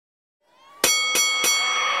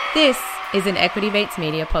This is an Equity Mates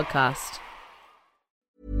Media podcast.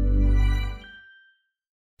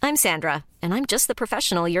 I'm Sandra, and I'm just the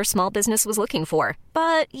professional your small business was looking for.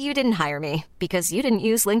 But you didn't hire me because you didn't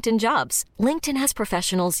use LinkedIn Jobs. LinkedIn has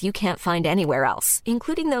professionals you can't find anywhere else,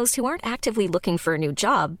 including those who aren't actively looking for a new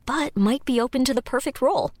job, but might be open to the perfect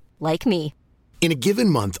role, like me. In a given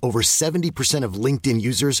month, over 70% of LinkedIn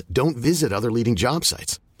users don't visit other leading job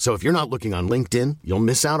sites. So if you're not looking on LinkedIn, you'll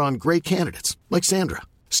miss out on great candidates like Sandra.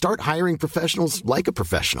 Start hiring professionals like a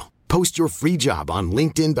professional. Post your free job on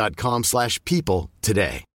linkedin.com/people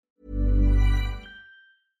today.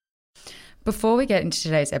 Before we get into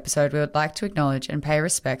today's episode, we would like to acknowledge and pay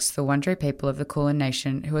respects to the Wurundjeri people of the Kulin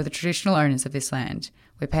Nation, who are the traditional owners of this land.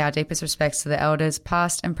 We pay our deepest respects to the elders,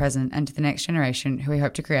 past and present, and to the next generation, who we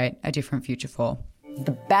hope to create a different future for.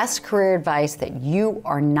 The best career advice that you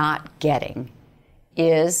are not getting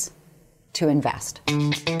is to invest.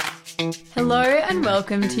 Hello and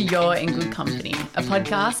welcome to You're in Good Company, a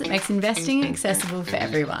podcast that makes investing accessible for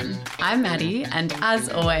everyone. I'm Maddie, and as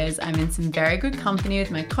always, I'm in some very good company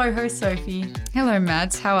with my co-host Sophie. Hello,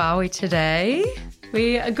 Mads. How are we today?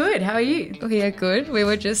 We are good. How are you? We are good. We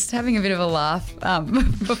were just having a bit of a laugh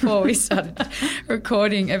before we started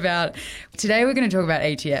recording about today we're going to talk about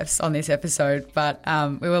ETFs on this episode, but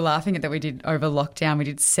we were laughing at that we did over lockdown. We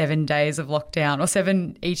did 7 days of lockdown or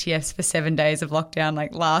 7 ETFs for 7 days of lockdown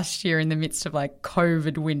like last year in the midst of like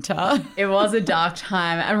COVID winter. It was a dark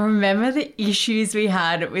time. And remember the issues we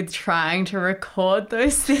had with trying to record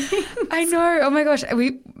those things? I know. Oh my gosh.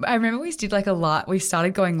 I remember we did like we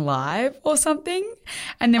started going live or something.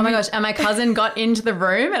 And then and my cousin got into the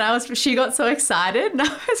room and she got so excited and I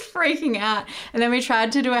was freaking out. And then we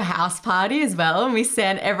tried to do a house party as well,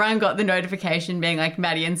 and everyone got the notification being like,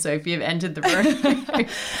 Maddie and Sophie have entered the room.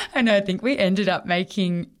 I know. I think we ended up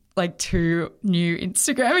making like 2 new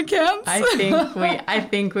Instagram accounts. I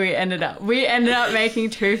think we ended up making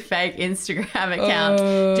 2 fake Instagram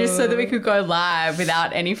accounts just so that we could go live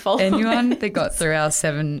without any followers. Anyone that got through our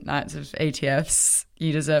 7 nights of ETFs,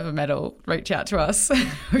 you deserve a medal. Reach out to us.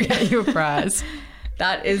 We'll get you a prize.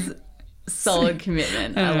 That is solid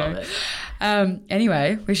commitment. I love it.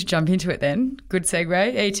 Anyway, we should jump into it then. Good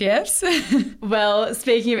segue, ETFs. Well,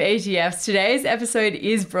 speaking of ETFs, today's episode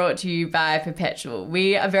is brought to you by Perpetual.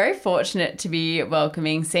 We are very fortunate to be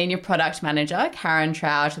welcoming Senior Product Manager Karen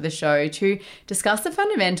Trow to the show to discuss the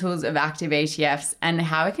fundamentals of active ETFs and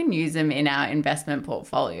how we can use them in our investment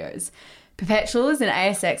portfolios. Perpetual is an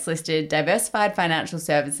ASX-listed diversified financial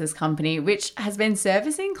services company which has been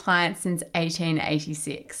servicing clients since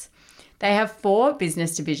 1886. They have 4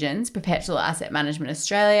 business divisions: Perpetual Asset Management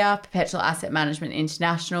Australia, Perpetual Asset Management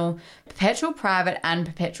International, Perpetual Private and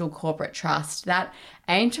Perpetual Corporate Trust that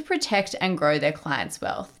aim to protect and grow their clients'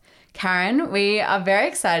 wealth. Karen, we are very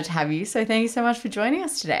excited to have you, so thank you so much for joining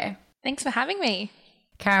us today. Thanks for having me.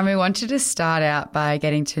 Karen, we wanted to start out by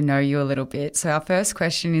getting to know you a little bit. So our first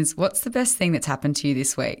question is, what's the best thing that's happened to you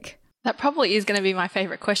this week? That probably is going to be my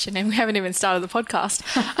favourite question, and we haven't even started the podcast.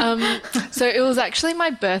 So it was actually my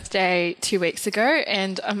birthday 2 weeks ago,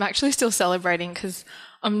 and I'm actually still celebrating because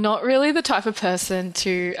I'm not really the type of person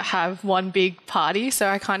to have one big party. So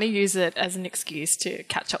I kind of use it as an excuse to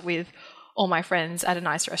catch up with all my friends at a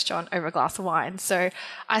nice restaurant over a glass of wine. So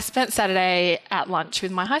I spent Saturday at lunch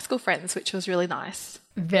with my high school friends, which was really nice.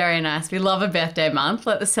 Very nice. We love a birthday month.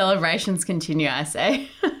 Let the celebrations continue, I say.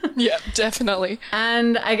 Yeah, definitely.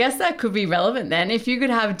 And I guess that could be relevant then. If you could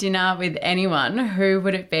have dinner with anyone, who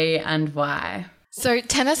would it be and why? So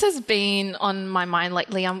tennis has been on my mind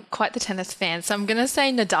lately. I'm quite the tennis fan. So I'm going to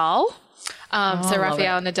say Nadal. So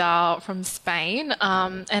Rafael Nadal from Spain.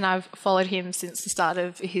 And I've followed him since the start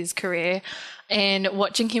of his career. And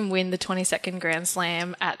watching him win the 22nd Grand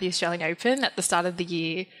Slam at the Australian Open at the start of the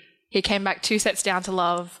year, he came back 2 sets down to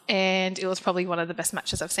love, and it was probably one of the best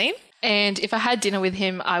matches I've seen. And if I had dinner with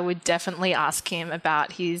him, I would definitely ask him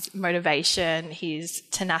about his motivation, his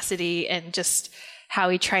tenacity, and just how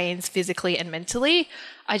he trains physically and mentally.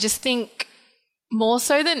 I just think more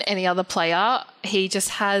so than any other player, he just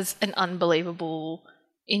has an unbelievable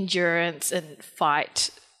endurance and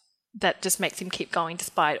fight that just makes him keep going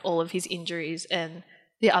despite all of his injuries and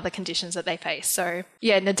the other conditions that they face. So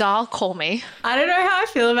yeah, Nadal, call me. I don't know how I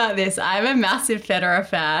feel about this. I'm a massive Federer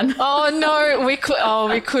fan. Oh no, we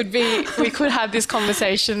could have this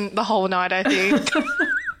conversation the whole night, I think.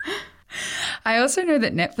 I also know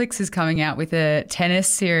that Netflix is coming out with a tennis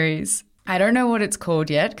series. I don't know what it's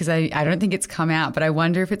called yet because I don't think it's come out, but I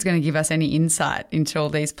wonder if it's going to give us any insight into all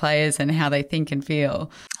these players and how they think and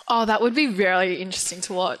feel. Oh, that would be really interesting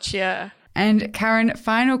to watch, yeah. And Karen,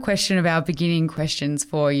 final question of our beginning questions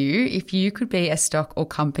for you. If you could be a stock or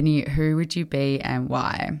company, who would you be and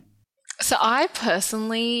why? So I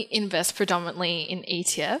personally invest predominantly in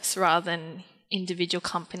ETFs rather than individual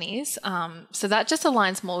companies. So that just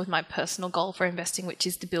aligns more with my personal goal for investing, which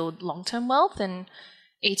is to build long-term wealth, and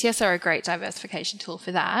ETFs are a great diversification tool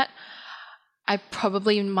for that. I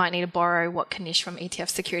probably might need to borrow what Kanish from ETF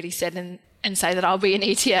Security said and say that I'll be an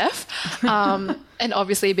ETF. And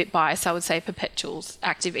obviously a bit biased, I would say Perpetual's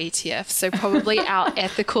active ETF. So probably our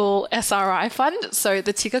ethical SRI fund. So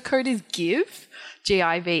the ticker code is GIVE,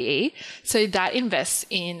 GIVE. So that invests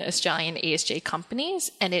in Australian ESG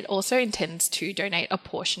companies, and it also intends to donate a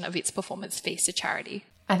portion of its performance fees to charity.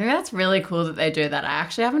 I think that's really cool that they do that. I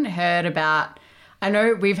actually haven't heard about... I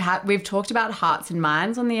know we've talked about Hearts and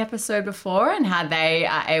Minds on the episode before and how they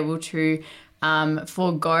are able to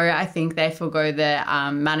I think they forego the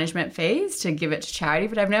management fees to give it to charity,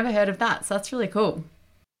 but I've never heard of that. So that's really cool.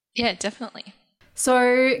 Yeah, definitely.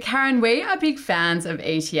 So, Karen, we are big fans of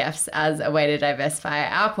ETFs as a way to diversify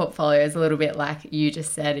our portfolios, a little bit like you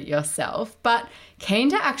just said it yourself, but keen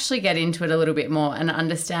to actually get into it a little bit more and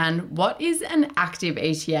understand what is an active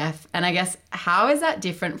ETF, and I guess how is that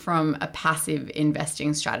different from a passive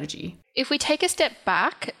investing strategy? If we take a step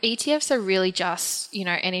back, ETFs are really just,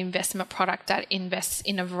 an investment product that invests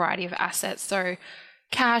in a variety of assets. So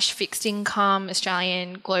cash, fixed income,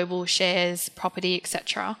 Australian, global shares, property,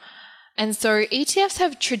 etc. And so ETFs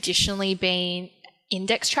have traditionally been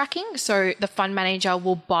index tracking. So the fund manager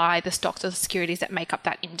will buy the stocks or the securities that make up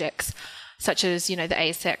that index, such as, the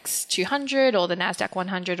ASX 200 or the NASDAQ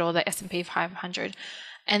 100 or the S&P 500.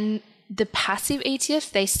 And the passive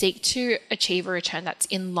ETFs, they seek to achieve a return that's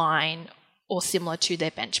in line or similar to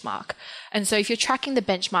their benchmark. And so if you're tracking the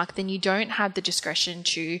benchmark, then you don't have the discretion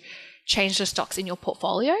to change the stocks in your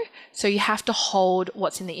portfolio. So you have to hold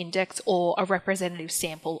what's in the index or a representative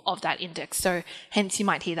sample of that index. So hence you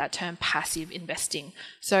might hear that term passive investing.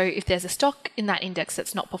 So if there's a stock in that index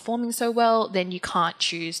that's not performing so well, then you can't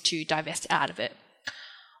choose to divest out of it.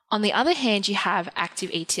 On the other hand, you have active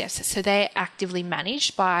ETFs. So they're actively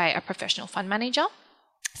managed by a professional fund manager.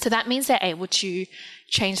 So that means they're able to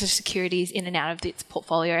change the securities in and out of its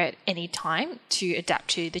portfolio at any time to adapt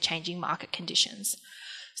to the changing market conditions.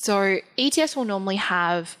 So ETFs will normally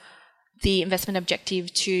have the investment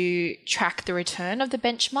objective to track the return of the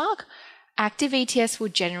benchmark. Active ETFs will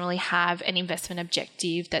generally have an investment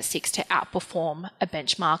objective that seeks to outperform a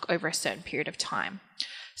benchmark over a certain period of time.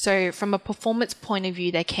 So from a performance point of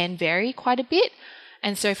view, they can vary quite a bit.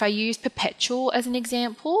 And so if I use Perpetual as an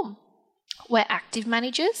example, we're active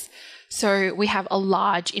managers. So we have a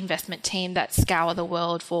large investment team that scour the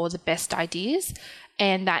world for the best ideas.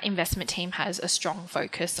 And that investment team has a strong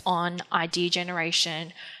focus on idea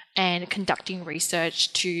generation and conducting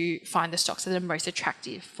research to find the stocks that are most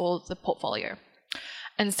attractive for the portfolio.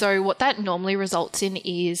 And so what that normally results in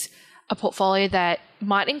is a portfolio that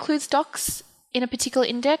might include stocks in a particular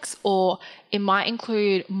index, or it might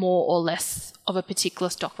include more or less of a particular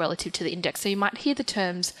stock relative to the index. So you might hear the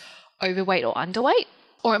terms overweight or underweight,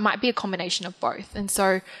 or it might be a combination of both. And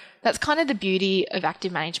so that's kind of the beauty of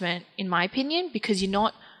active management, in my opinion, because you're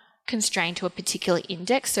not constrained to a particular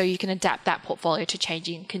index, so you can adapt that portfolio to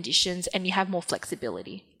changing conditions and you have more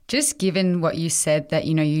flexibility. Just given what you said that,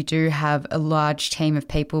 you do have a large team of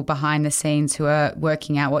people behind the scenes who are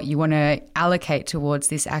working out what you want to allocate towards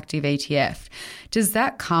this active ETF, does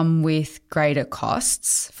that come with greater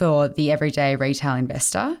costs for the everyday retail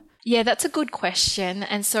investor? Yeah, that's a good question.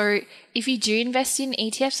 And so if you do invest in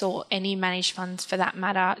ETFs or any managed funds for that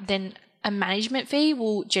matter, then a management fee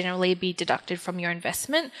will generally be deducted from your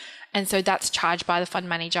investment. And so that's charged by the fund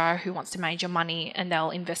manager who wants to manage your money, and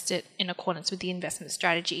they'll invest it in accordance with the investment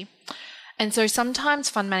strategy. And so sometimes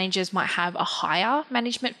fund managers might have a higher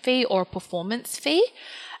management fee or a performance fee.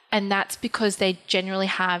 And that's because they generally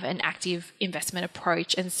have an active investment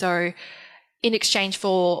approach. And so in exchange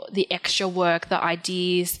for the extra work, the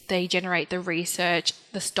ideas, they generate the research,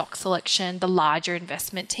 the stock selection, the larger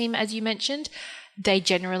investment team, as you mentioned, they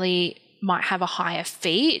generally might have a higher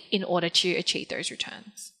fee in order to achieve those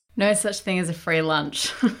returns. No such thing as a free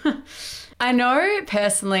lunch. I know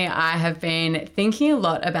personally I have been thinking a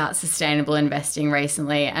lot about sustainable investing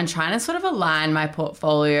recently and trying to sort of align my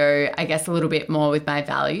portfolio, I guess, a little bit more with my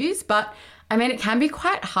values. But I mean, it can be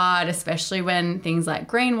quite hard, especially when things like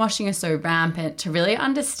greenwashing are so rampant, to really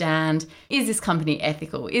understand, is this company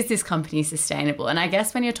ethical? Is this company sustainable? And I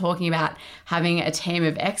guess when you're talking about having a team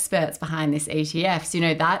of experts behind this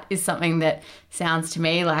ETFs, that is something that sounds to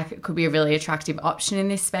me like it could be a really attractive option in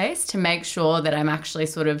this space, to make sure that I'm actually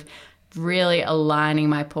sort of really aligning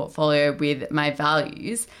my portfolio with my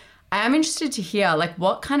values. I am interested to hear, like,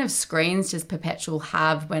 what kind of screens does Perpetual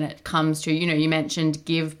have when it comes to, you mentioned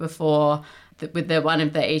GIVE before with the one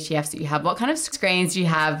of the ETFs that you have. What kind of screens do you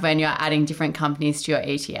have when you're adding different companies to your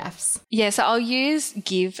ETFs? Yeah, so I'll use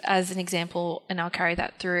GIVE as an example and I'll carry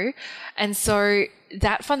that through. And so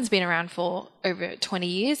that fund's been around for over 20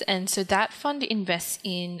 years. And so that fund invests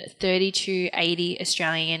in 30 to 80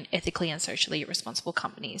 Australian ethically and socially responsible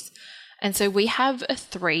companies. And so we have a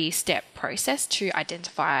 3-step process to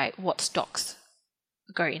identify what stocks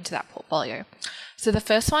go into that portfolio. So the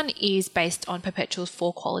first one is based on Perpetual's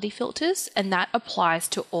 4 quality filters, and that applies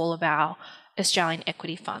to all of our Australian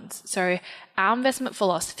equity funds. So our investment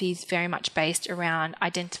philosophy is very much based around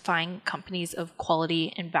identifying companies of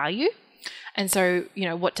quality and value. And so,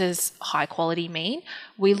 what does high quality mean?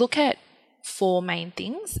 We look at 4 main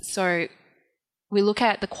things. So we look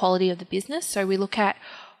at the quality of the business. So we look at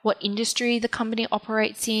what industry the company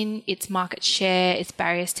operates in, its market share, its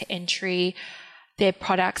barriers to entry, their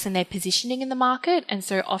products and their positioning in the market. And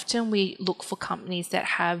so often we look for companies that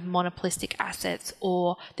have monopolistic assets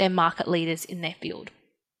or they're market leaders in their field.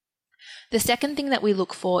 The second thing that we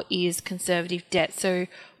look for is conservative debt. So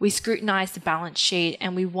we scrutinize the balance sheet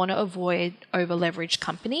and we want to avoid over-leveraged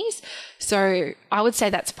companies. So I would say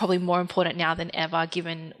that's probably more important now than ever,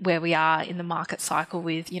 given where we are in the market cycle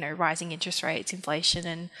with, rising interest rates, inflation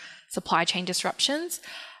and supply chain disruptions.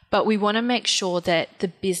 But we want to make sure that the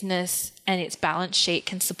business and its balance sheet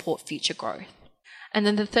can support future growth. And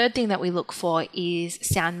then the third thing that we look for is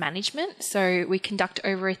sound management. So we conduct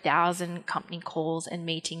over 1,000 company calls and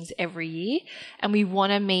meetings every year. And we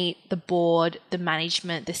want to meet the board, the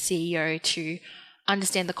management, the CEO to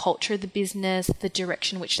understand the culture of the business, the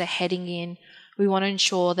direction which they're heading in. We want to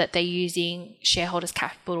ensure that they're using shareholders'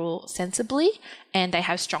 capital sensibly and they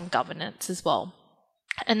have strong governance as well.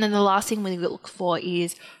 And then the last thing we look for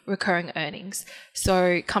is recurring earnings.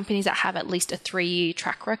 So companies that have at least a 3-year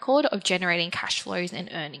track record of generating cash flows and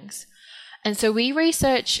earnings. And so we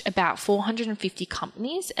research about 450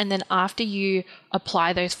 companies. And then after you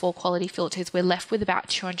apply those 4 quality filters, we're left with about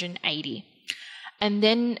 280. And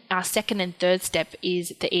then our second and third step is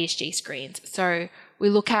the ESG screens. So we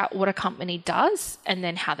look at what a company does and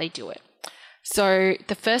then how they do it. So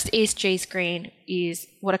the first ESG screen is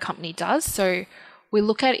what a company does. So we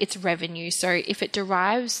look at its revenue. So if it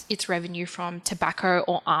derives its revenue from tobacco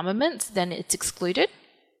or armaments, then it's excluded.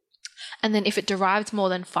 And then if it derives more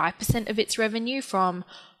than 5% of its revenue from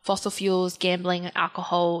fossil fuels, gambling,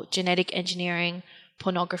 alcohol, genetic engineering,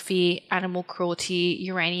 pornography, animal cruelty,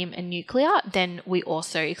 uranium and nuclear, then we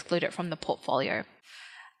also exclude it from the portfolio.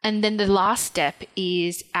 And then the last step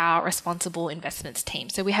is our responsible investments team.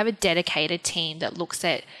 So we have a dedicated team that looks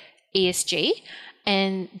at ESG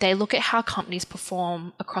and they look at how companies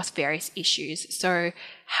perform across various issues. So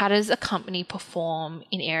how does a company perform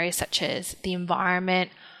in areas such as the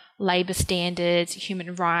environment, labour standards,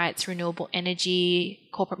 human rights, renewable energy,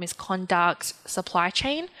 corporate misconduct, supply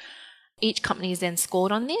chain? Each company is then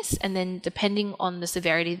scored on this, and then depending on the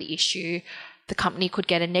severity of the issue, the company could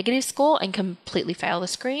get a negative score and completely fail the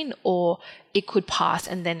screen, or it could pass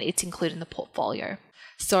and then it's included in the portfolio.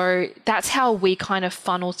 So that's how we kind of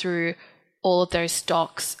funnel through all of those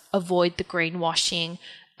stocks, avoid the greenwashing,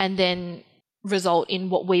 and then result in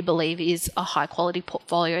what we believe is a high quality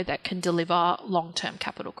portfolio that can deliver long-term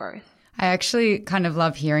capital growth. I actually kind of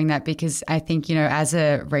love hearing that because I think, as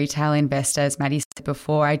a retail investor, as Maddie said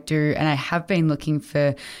before, I do, and I have been looking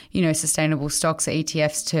for, sustainable stocks or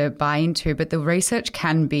ETFs to buy into, but the research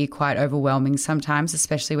can be quite overwhelming sometimes,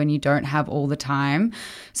 especially when you don't have all the time.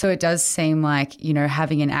 So it does seem like,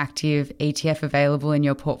 having an active ETF available in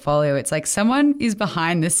your portfolio, it's like someone is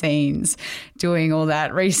behind the scenes doing all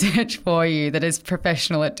that research for you that is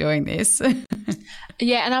professional at doing this.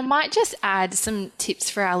 Yeah, and I might just add some tips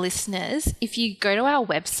for our listeners. If you go to our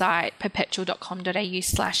website,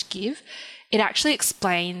 perpetual.com.au/give, it actually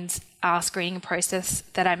explains our screening process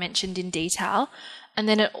that I mentioned in detail. And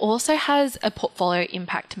then it also has a portfolio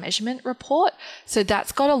impact measurement report. So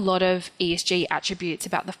that's got a lot of ESG attributes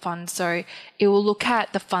about the fund. So it will look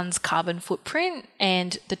at the fund's carbon footprint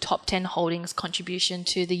and the top 10 holdings contribution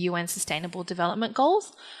to the UN Sustainable Development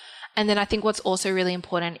Goals. And then I think what's also really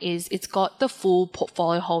important is it's got the full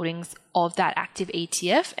portfolio holdings of that active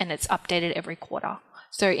ETF and it's updated every quarter.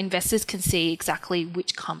 So investors can see exactly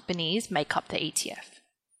which companies make up the ETF.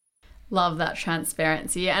 Love that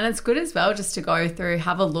transparency. And it's good as well just to go through,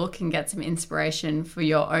 have a look and get some inspiration for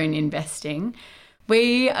your own investing.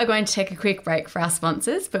 We are going to take a quick break for our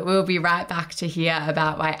sponsors, but we'll be right back to hear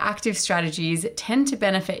about why active strategies tend to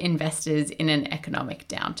benefit investors in an economic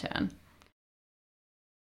downturn.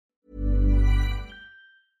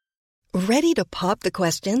 Ready to pop the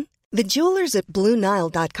question? The jewelers at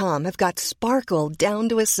BlueNile.com have got sparkle down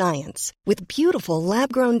to a science with beautiful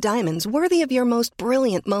lab-grown diamonds worthy of your most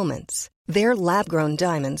brilliant moments. Their lab-grown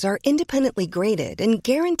diamonds are independently graded and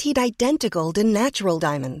guaranteed identical to natural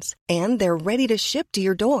diamonds, and they're ready to ship to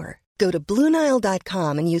your door. Go to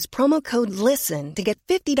BlueNile.com and use promo code LISTEN to get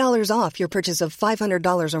 $50 off your purchase of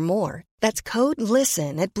 $500 or more. That's code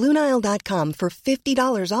LISTEN at BlueNile.com for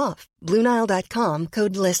 $50 off. BlueNile.com,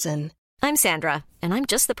 code LISTEN. I'm Sandra, and I'm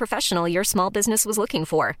just the professional your small business was looking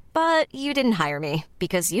for. But you didn't hire me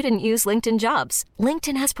because you didn't use LinkedIn Jobs.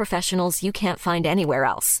 LinkedIn has professionals you can't find anywhere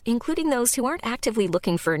else, including those who aren't actively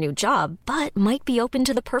looking for a new job, but might be open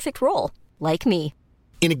to the perfect role, like me.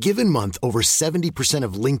 In a given month, over 70%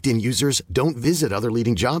 of LinkedIn users don't visit other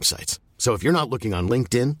leading job sites. So if you're not looking on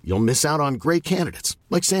LinkedIn, you'll miss out on great candidates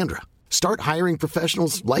like Sandra. Start hiring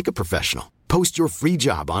professionals like a professional. Post your free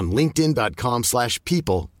job on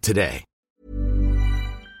linkedin.com/people today.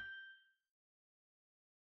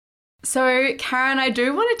 So, Karen, I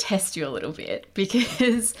do want to test you a little bit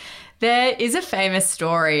because there is a famous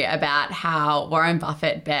story about how Warren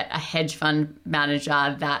Buffett bet a hedge fund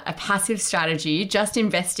manager that a passive strategy, just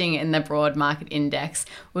investing in the broad market index,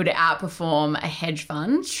 would outperform a hedge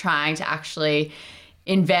fund trying to actually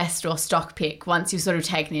invest or stock pick once you've sort of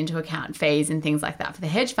taken into account fees and things like that for the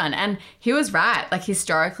hedge fund. And he was right. Like,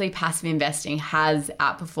 historically, passive investing has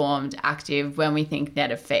outperformed active when we think net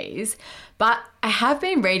of fees. But I have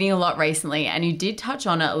been reading a lot recently, and you did touch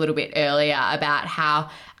on it a little bit earlier about how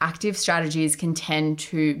active strategies can tend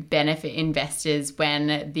to benefit investors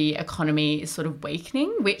when the economy is sort of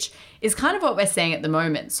weakening, which is kind of what we're seeing at the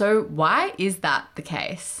moment. So why is that the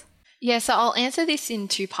case? Yeah, so I'll answer this in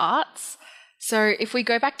two parts. So if we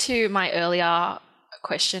go back to my earlier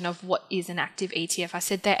question of what is an active ETF, I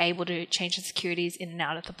said they're able to change the securities in and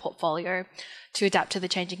out of the portfolio to adapt to the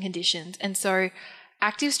changing conditions. And so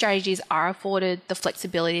active strategies are afforded the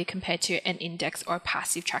flexibility compared to an index or a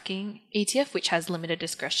passive tracking ETF, which has limited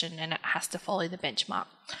discretion and it has to follow the benchmark.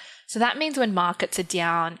 So that means when markets are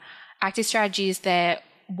down, active strategies, they're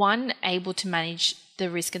one, able to manage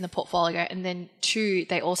the risk in the portfolio, and then two,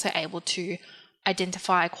 they're also able to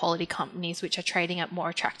identify quality companies which are trading at more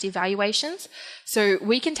attractive valuations. So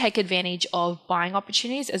we can take advantage of buying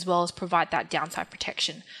opportunities as well as provide that downside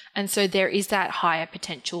protection. And so there is that higher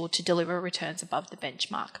potential to deliver returns above the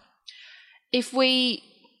benchmark. If we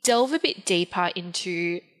delve a bit deeper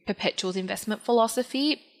into Perpetual's investment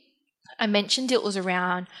philosophy, I mentioned it was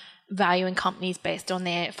around valuing companies based on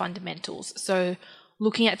their fundamentals. So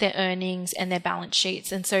looking at their earnings and their balance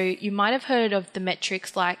sheets. And so you might have heard of the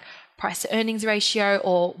metrics like price to earnings ratio,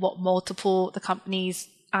 or what multiple the company's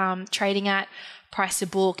trading at, price to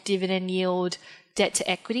book, dividend yield, debt to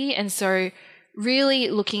equity. And so really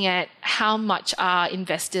looking at how much are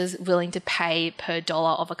investors willing to pay per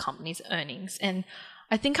dollar of a company's earnings. And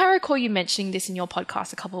I think I recall you mentioning this in your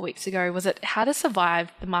podcast a couple of weeks ago. Was it How to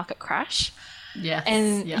Survive the Market Crash? Yes.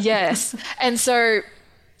 And yes. And so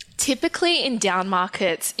typically in down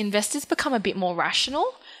markets, investors become a bit more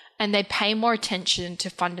rational and they pay more attention to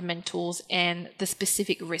fundamentals and the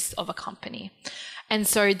specific risks of a company. And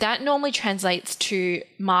so that normally translates to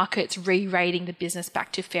markets re-rating the business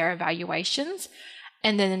back to fair valuations.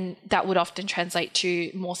 And then that would often translate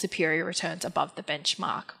to more superior returns above the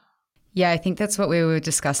benchmark. Yeah, I think that's what we were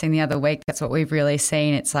discussing the other week. That's what we've really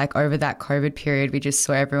seen. It's like over that COVID period, we just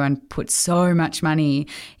saw everyone put so much money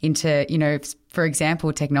into, you know, for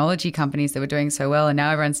example, technology companies that were doing so well. And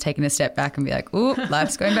now everyone's taken a step back and be like, oh,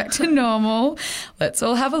 life's going back to normal. Let's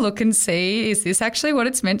all have a look and see, is this actually what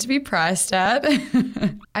it's meant to be priced at?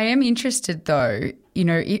 I am interested though, you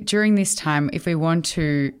know, during this time, if we want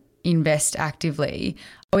to invest actively,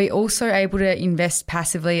 are we also able to invest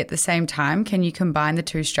passively at the same time? Can you combine the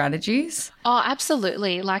two strategies? Oh,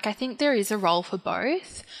 absolutely. Like, I think there is a role for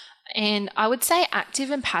both. And I would say active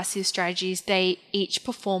and passive strategies, they each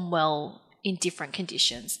perform well in different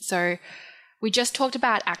conditions. So we just talked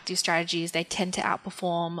about active strategies. They tend to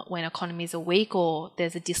outperform when economies are weak or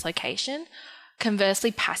there's a dislocation.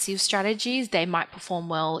 Conversely, passive strategies, they might perform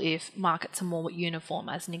well if markets are more uniform,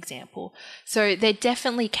 as an example. So there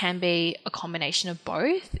definitely can be a combination of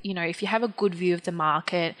both. You know, if you have a good view of the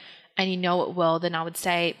market and you know it well, then I would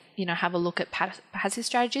say, you know, have a look at passive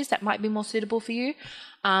strategies that might be more suitable for you.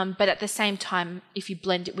 But at the same time, if you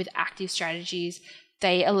blend it with active strategies,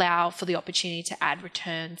 they allow for the opportunity to add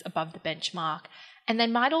returns above the benchmark. And they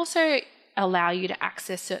might also allow you to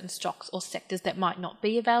access certain stocks or sectors that might not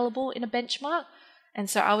be available in a benchmark. And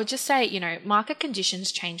so I would just say, you know, market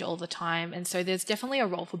conditions change all the time. And so there's definitely a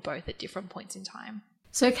role for both at different points in time.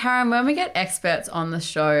 So Karen, when we get experts on the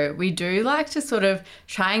show, we do like to sort of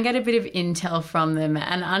try and get a bit of intel from them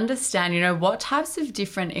and understand, what types of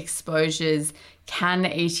different exposures can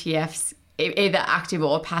ETFs, either active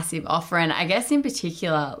or passive, offer. And I guess in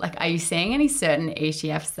particular, are you seeing any certain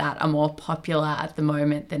ETFs that are more popular at the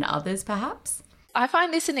moment than others perhaps? I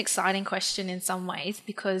find this an exciting question in some ways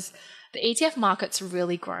because the ETF market's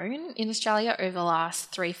really grown in Australia over the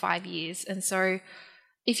last 3-5 years. And so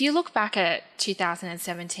if you look back at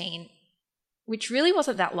 2017, which really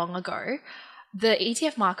wasn't that long ago, the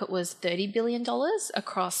ETF market was $30 billion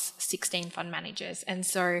across 16 fund managers. And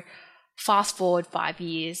so fast forward 5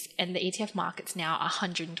 years and the ETF market's now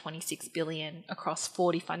 $126 billion across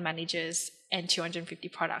 40 fund managers and 250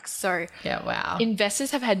 products. So yeah, wow.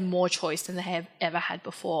 Investors have had more choice than they have ever had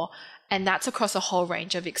before. And that's across a whole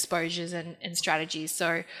range of exposures and strategies.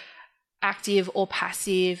 So active or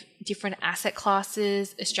passive, different asset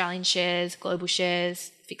classes, Australian shares, global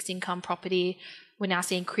shares, fixed income, property. We're now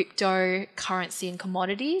seeing crypto, currency and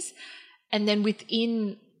commodities. And then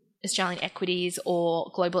within Australian equities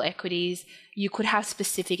or global equities, you could have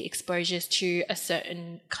specific exposures to a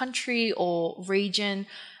certain country or region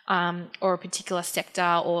or a particular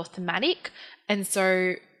sector or thematic. And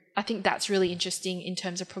so I think that's really interesting in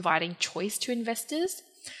terms of providing choice to investors.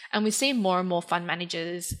 And we've seen more and more fund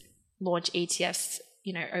managers launch ETFs,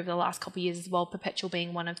 over the last couple of years as well, Perpetual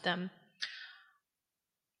being one of them.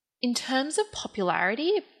 In terms of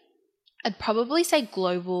popularity, I'd probably say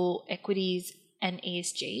global equities and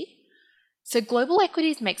ESG. So global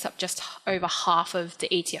equities makes up just over half of the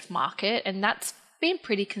ETF market, and that's been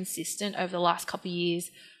pretty consistent over the last couple of years,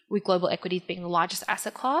 with global equities being the largest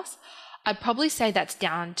asset class. I'd probably say that's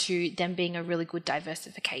down to them being a really good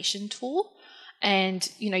diversification tool.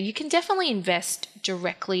 And, you can definitely invest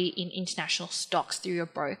directly in international stocks through your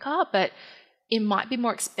broker, but it might be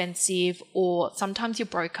more expensive, or sometimes your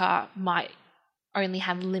broker might only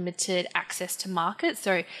have limited access to markets.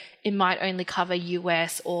 So it might only cover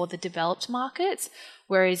US or the developed markets,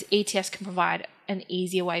 whereas ETFs can provide an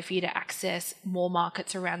easier way for you to access more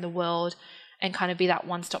markets around the world and kind of be that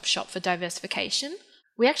one-stop shop for diversification.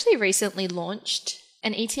 We actually recently launched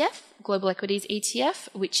an ETF, Global Equities ETF,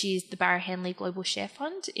 which is the Barrow Hanley Global Share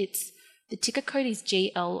Fund. The ticker code is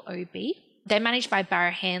GLOB. They're managed by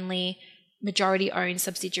Barrow Hanley, majority-owned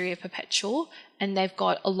subsidiary of Perpetual, and they've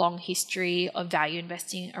got a long history of value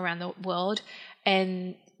investing around the world.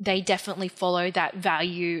 And they definitely follow that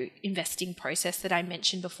value investing process that I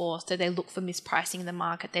mentioned before. So they look for mispricing in the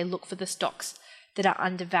market. They look for the stocks that are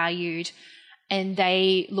undervalued, and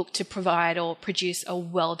they look to provide or produce a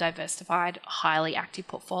well-diversified, highly active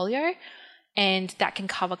portfolio. And that can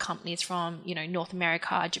cover companies from, North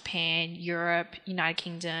America, Japan, Europe, United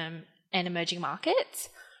Kingdom, and emerging markets.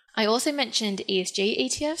 I also mentioned ESG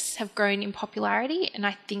ETFs have grown in popularity, and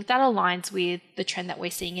I think that aligns with the trend that we're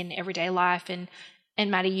seeing in everyday life. And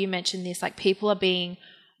Maddie, you mentioned this, people are being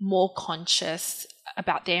more conscious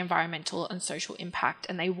about their environmental and social impact,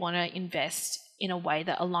 and they want to invest in a way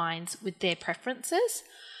that aligns with their preferences.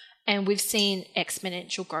 And we've seen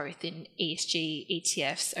exponential growth in ESG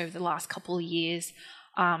ETFs over the last couple of years.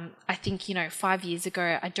 I think, 5 years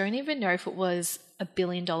ago, I don't even know if it was $1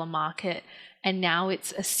 billion market, and now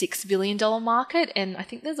it's a $6 billion market. And I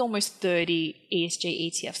think there's almost 30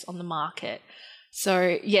 ESG ETFs on the market.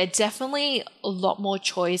 So yeah, definitely a lot more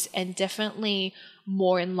choice and definitely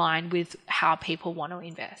more in line with how people want to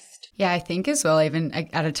invest. Yeah, I think as well, even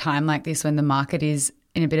at a time like this when the market is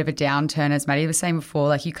in a bit of a downturn, as Maddie was saying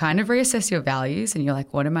before, you kind of reassess your values and you're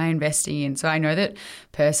like, what am I investing in? So I know that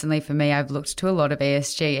personally for me, I've looked to a lot of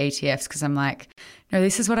ESG ETFs because I'm like, no,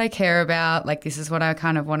 this is what I care about. This is what I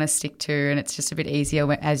kind of want to stick to. And it's just a bit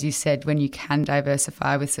easier, as you said, when you can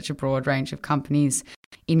diversify with such a broad range of companies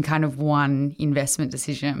in kind of one investment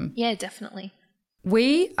decision. Yeah, definitely.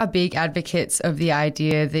 We are big advocates of the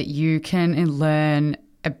idea that you can learn,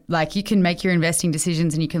 you can make your investing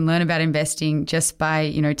decisions and you can learn about investing just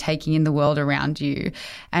by, taking in the world around you.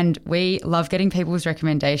 And we love getting people's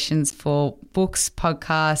recommendations for books,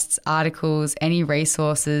 podcasts, articles, any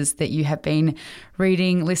resources that you have been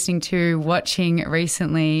reading, listening to, watching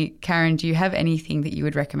recently. Karen, do you have anything that you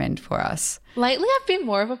would recommend for us? Lately, I've been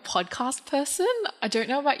more of a podcast person. I don't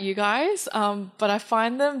know about you guys, but I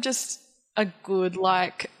find them just a good,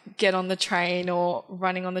 get on the train or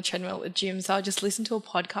running on the treadmill at the gym. So I'll just listen to a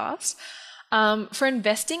podcast. For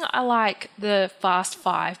investing, I like the Fast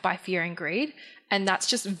 5 by Fear and Greed. And that's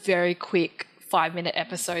just very quick 5-minute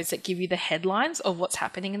episodes that give you the headlines of what's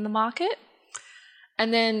happening in the market.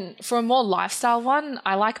 And then for a more lifestyle one,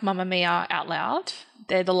 I like Mamma Mia Out Loud.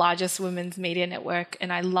 They're the largest women's media network,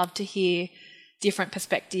 and I love to hear different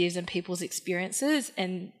perspectives and people's experiences,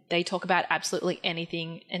 and they talk about absolutely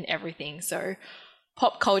anything and everything. So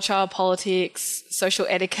pop culture, politics, social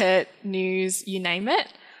etiquette, news, you name it.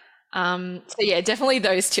 So yeah, definitely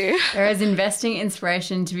those two. There is investing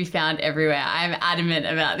inspiration to be found everywhere. I'm adamant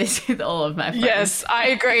about this with all of my friends. Yes, I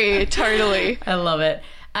agree. Totally. I love it.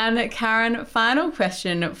 And Karen, final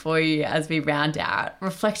question for you as we round out.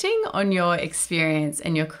 Reflecting on your experience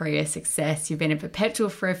and your career success, you've been at Perpetual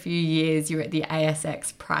for a few years, you were at the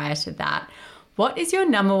ASX prior to that. What is your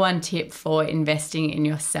number one tip for investing in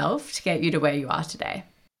yourself to get you to where you are today?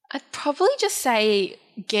 I'd probably just say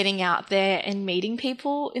getting out there and meeting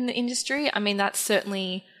people in the industry. I mean, that's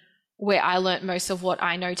certainly where I learnt most of what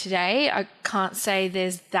I know today. I can't say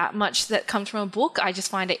there's that much that comes from a book. I just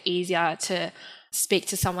find it easier to speak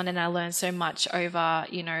to someone, and I learn so much over,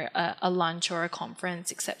 you know, a lunch or a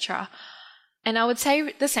conference, etc. And I would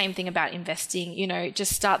say the same thing about investing. You know,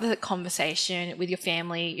 just start the conversation with your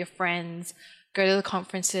family, your friends, go to the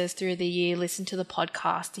conferences through the year, listen to the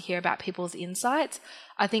podcast to hear about people's insights.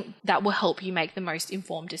 I think that will help you make the most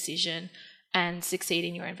informed decision and succeed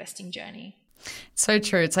in your investing journey. So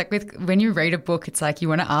true. It's like when you read a book, it's like you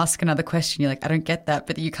want to ask another question. You're like, I don't get that,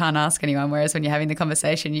 but you can't ask anyone. Whereas when you're having the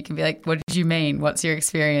conversation, you can be like, what did you mean? What's your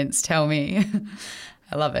experience? Tell me.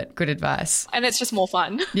 I love it. Good advice. And it's just more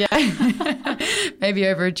fun. Yeah. Maybe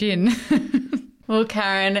over a gin. Well,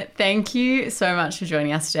 Karen, thank you so much for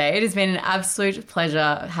joining us today. It has been an absolute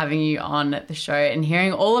pleasure having you on the show and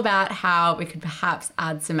hearing all about how we could perhaps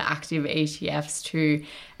add some active ETFs to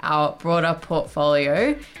our broader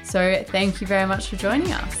portfolio. So thank you very much for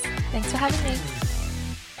joining us. Thanks for having me.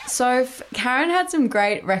 So Karen had some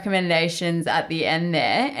great recommendations at the end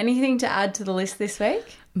there. Anything to add to the list this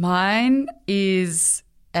week? Mine is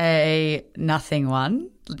a nothing one.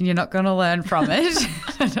 You're not going to learn from it.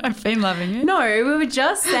 I've been loving it. No, we were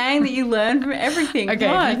just saying that you learn from everything. Okay,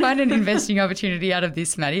 if you find an investing opportunity out of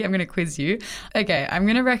this, Maddie, I'm going to quiz you. Okay, I'm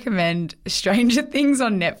going to recommend Stranger Things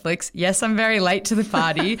on Netflix. Yes, I'm very late to the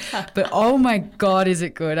party, but oh my God, is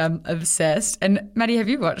it good? I'm obsessed. And Maddie, have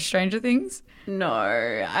you watched Stranger Things? No,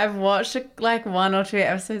 I've watched like 1 or 2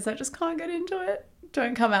 episodes. I just can't get into it.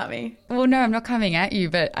 Don't come at me. Well, no, I'm not coming at you,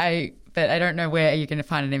 but I don't know where you're going to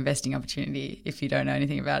find an investing opportunity if you don't know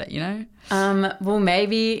anything about it, you know? Well,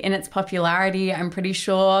 maybe in its popularity, I'm pretty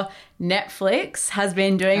sure Netflix has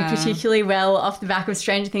been doing particularly well off the back of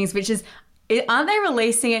Stranger Things, which is, aren't they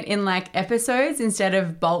releasing it in like episodes instead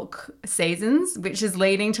of bulk seasons, which is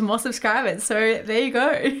leading to more subscribers? So there you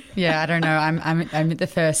go. Yeah, I don't know. I'm at the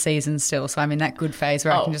first season still, so I'm in that good phase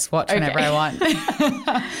where I can just watch whenever I want.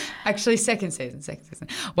 Actually, second season.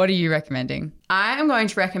 What are you recommending? I am going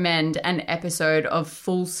to recommend an episode of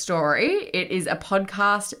Full Story. It is a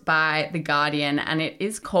podcast by The Guardian, and it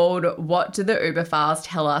is called What Do the Uber Files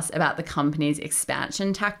Tell Us About the Company's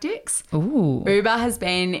Expansion Tactics? Ooh. Uber has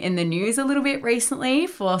been in the news a little bit recently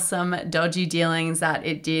for some dodgy dealings that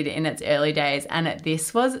it did in its early days, and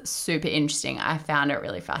this was super interesting. I found it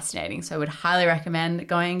really fascinating, so I would highly recommend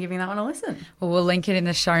going and giving that one a listen. Well, we'll link it in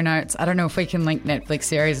the show notes. I don't know if we can link Netflix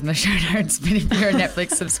series in the show notes, but if you're a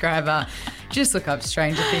Netflix subscriber, just look up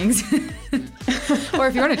Stranger Things. Or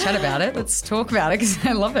if you want to chat about it, let's talk about it because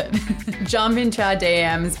I love it. Jump into our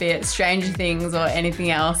DMs, be it Stranger Things or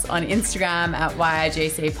anything else, on Instagram at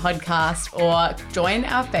YIGC Podcast, or join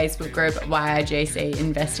our Facebook group, YIGC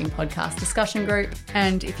Investing Podcast Discussion Group.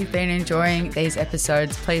 And if you've been enjoying these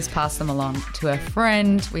episodes, please pass them along to a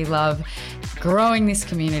friend. We love growing this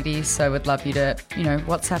community, so we'd love you to,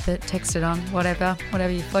 WhatsApp it, text it on, whatever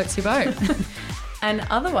floats your boat. And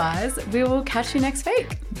otherwise, we will catch you next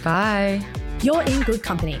week. Bye. You're in Good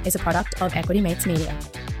Company is a product of Equity Mates Media.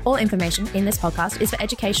 All information in this podcast is for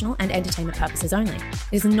educational and entertainment purposes only. It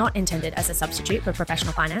is not intended as a substitute for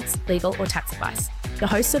professional finance, legal, or tax advice. The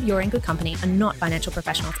hosts of You're in Good Company are not financial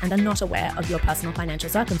professionals and are not aware of your personal financial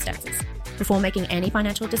circumstances. Before making any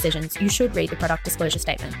financial decisions, you should read the product disclosure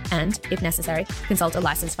statement and, if necessary, consult a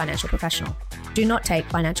licensed financial professional. Do not take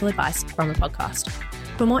financial advice from a podcast.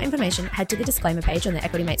 For more information, head to the disclaimer page on the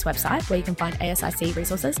Equity Mates website, where you can find ASIC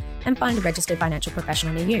resources and find a registered financial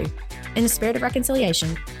professional near you. In the spirit of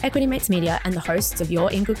reconciliation, Equity Mates Media and the hosts of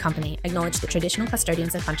You're in Good Company acknowledge the traditional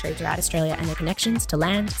custodians of country throughout Australia and their connections to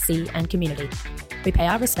land, sea and community. We pay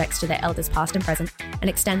our respects to their elders past and present and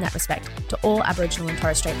extend that respect to all Aboriginal and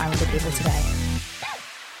Torres Strait Islander people today.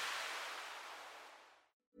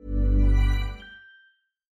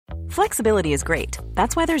 Flexibility is great.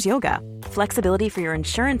 That's why there's yoga. Flexibility for your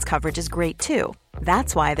insurance coverage is great too.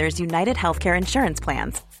 That's why there's United Healthcare Insurance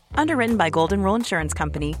Plans. Underwritten by Golden Rule Insurance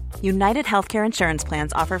Company, United Healthcare Insurance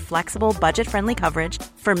Plans offer flexible, budget-friendly coverage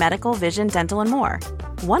for medical, vision, dental, and more.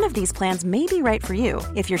 One of these plans may be right for you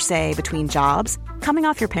if you're, say, between jobs, coming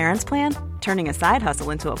off your parents' plan, turning a side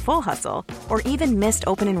hustle into a full hustle, or even missed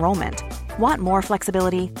open enrollment. Want more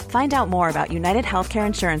flexibility? Find out more about United Healthcare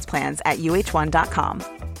Insurance Plans at UH1.com.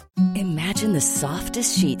 Imagine the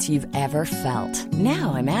softest sheets you've ever felt.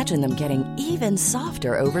 Now imagine them getting even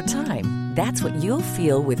softer over time. That's what you'll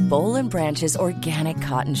feel with Boll & Branch's organic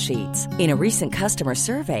cotton sheets. In a recent customer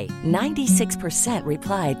survey, 96%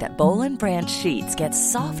 replied that Boll & Branch sheets get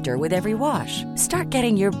softer with every wash. Start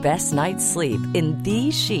getting your best night's sleep in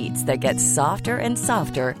these sheets that get softer and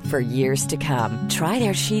softer for years to come. Try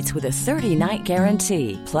their sheets with a 30-night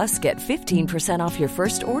guarantee. Plus, get 15% off your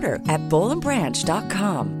first order at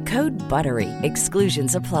bollandbranch.com. Code BUTTERY.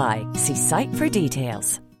 Exclusions apply. See site for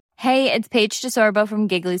details. Hey, it's Paige DeSorbo from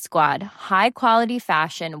Giggly Squad. High quality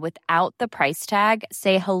fashion without the price tag.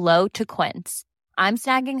 Say hello to Quince. I'm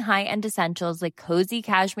snagging high-end essentials like cozy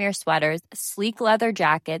cashmere sweaters, sleek leather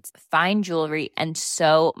jackets, fine jewelry, and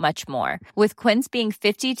so much more. With Quince being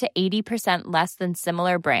 50 to 80% less than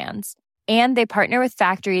similar brands. And they partner with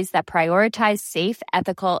factories that prioritize safe,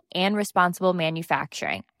 ethical, and responsible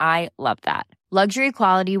manufacturing. I love that. Luxury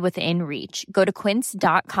quality within reach. Go to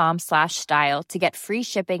quince.com/style to get free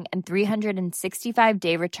shipping and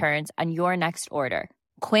 365-day returns on your next order.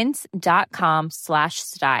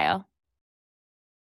 Quince.com/style.